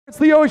It's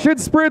the Ocean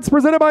Sprints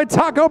presented by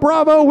Taco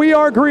Bravo. We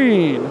are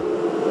green.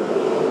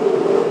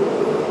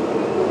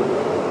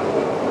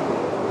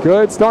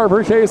 Good start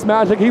for Chase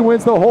Magic. He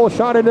wins the whole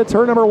shot into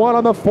turn number 1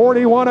 on the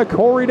 41 of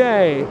Corey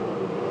Day.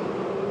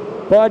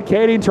 Bud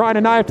Kading trying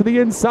to knife to the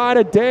inside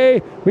of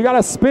Day. We got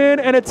a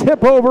spin and a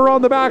tip over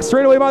on the back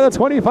straightaway by the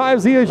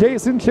 25Z of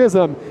Jason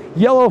Chisholm.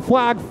 Yellow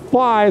flag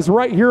flies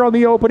right here on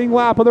the opening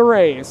lap of the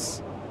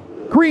race.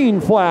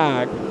 Green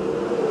flag.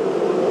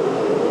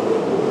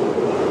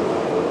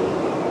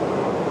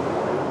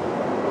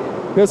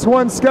 This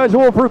one's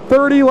scheduled for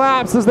 30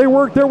 laps as they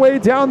work their way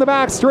down the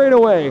back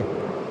straightaway.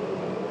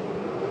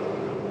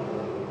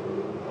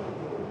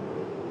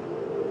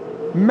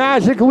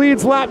 Magic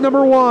leads lap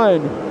number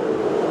 1.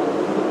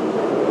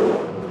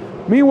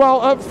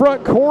 Meanwhile, up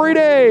front, Corey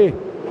Day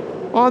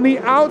on the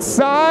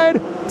outside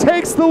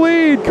takes the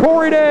lead.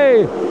 Corey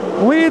Day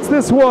leads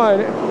this one,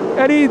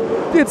 and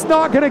it's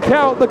not going to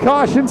count. The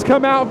cautions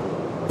come out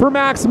for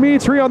Max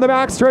Mitri on the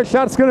backstretch.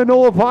 That's going to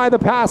nullify the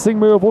passing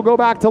move. We'll go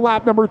back to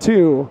lap number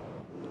 2.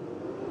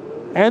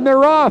 And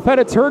they're off at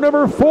a turn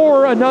number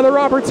 4. Another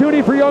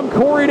opportunity for young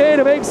Corey Day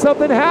to make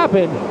something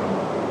happen.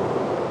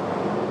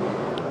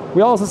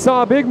 We also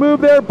saw a big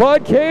move there.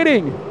 Bud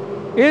Kading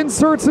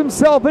inserts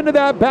himself into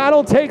that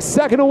battle, takes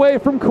second away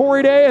from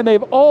Corey Day, and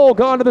they've all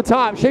gone to the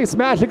top. Chase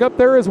Magic up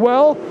there as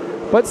well.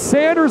 But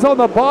Sanders on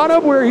the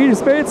bottom, where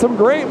he's made some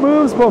great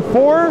moves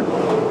before.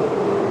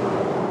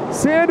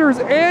 Sanders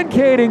and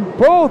Kading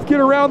both get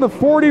around the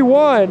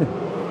 41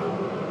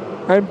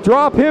 and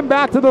drop him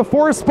back to the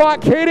 4th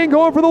spot. Kading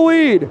going for the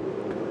lead.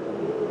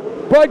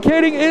 Bud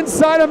Kading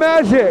inside of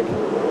Magic.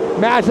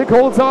 Magic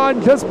holds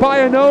on just by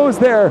a nose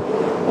there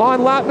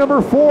on lap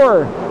number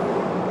 4.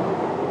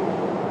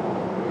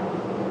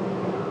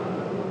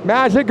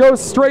 Magic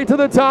goes straight to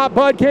the top.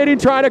 Bud Kading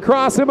trying to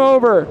cross him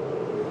over.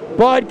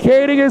 Bud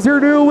Kading is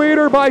your new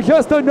leader by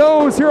just a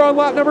nose here on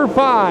lap number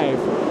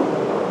 5.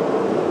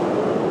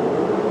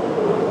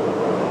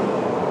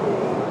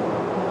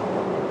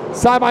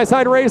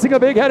 Side-by-side racing, a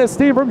big head of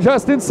steam from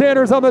Justin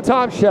Sanders on the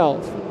top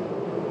shelf.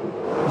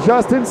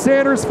 Justin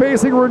Sanders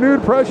facing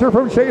renewed pressure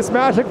from Chase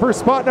Magic for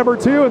spot number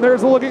 2, and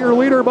there's a look at your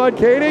leader, Bud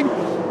Kading.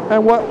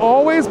 And what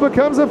always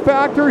becomes a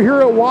factor here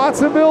at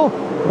Watsonville,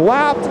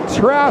 lapped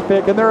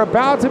traffic, and they're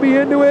about to be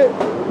into it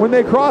when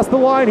they cross the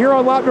line here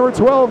on lap number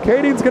 12.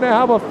 Kading's going to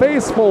have a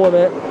face full of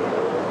it.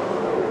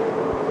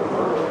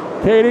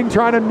 Kading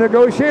trying to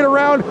negotiate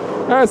around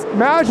as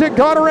Magic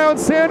got around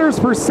Sanders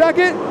for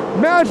second.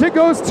 Magic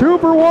goes 2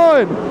 for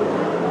 1.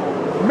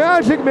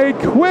 Magic made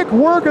quick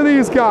work of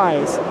these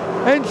guys,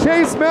 and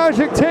Chase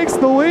Magic takes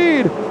the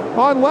lead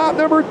on lap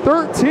number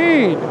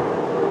 13.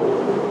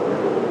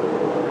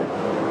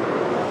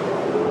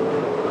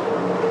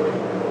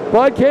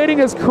 Bud Kading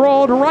has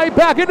crawled right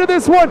back into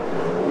this one.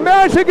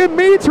 Magic and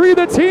Mitri,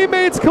 the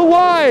teammates,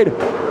 collide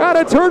at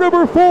a turn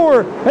number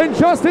 4, and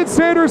Justin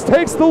Sanders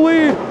takes the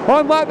lead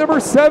on lap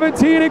number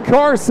 17 in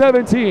car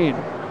 17.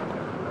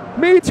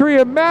 Mitri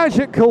and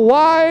Magic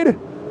collide.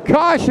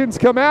 Cautions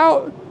come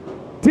out.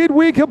 Did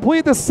we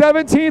complete the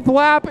 17th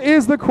lap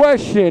is the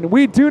question.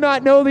 We do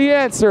not know the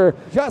answer.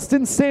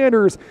 Justin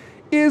Sanders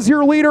is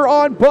your leader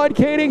on Bud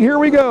Kading. Here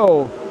we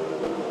go.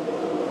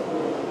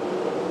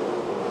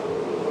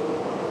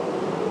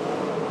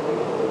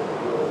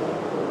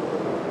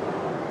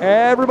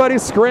 Everybody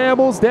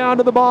scrambles down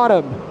to the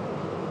bottom.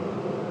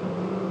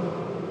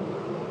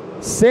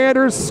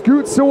 Sanders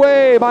scoots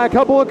away by a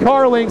couple of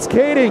car lengths.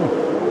 Kading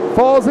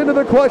falls into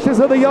the clutches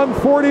of the young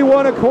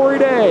 41 of Corey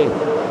Day.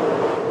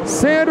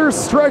 Sanders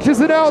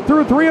stretches it out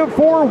through 3 and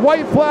 4.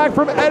 White flag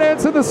from Ed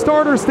Ensign, the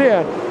starter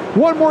stand.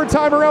 One more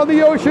time around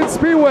the Ocean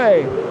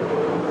Speedway.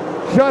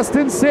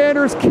 Justin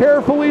Sanders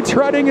carefully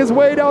treading his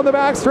way down the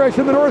backstretch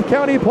in the North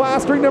County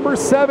plastering number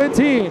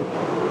 17.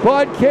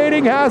 Bud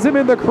Kading has him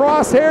in the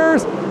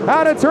crosshairs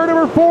out of turn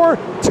number 4.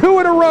 2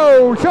 in a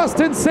row.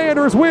 Justin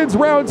Sanders wins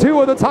round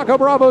 2 of the Taco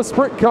Bravo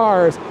Sprint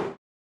Cars.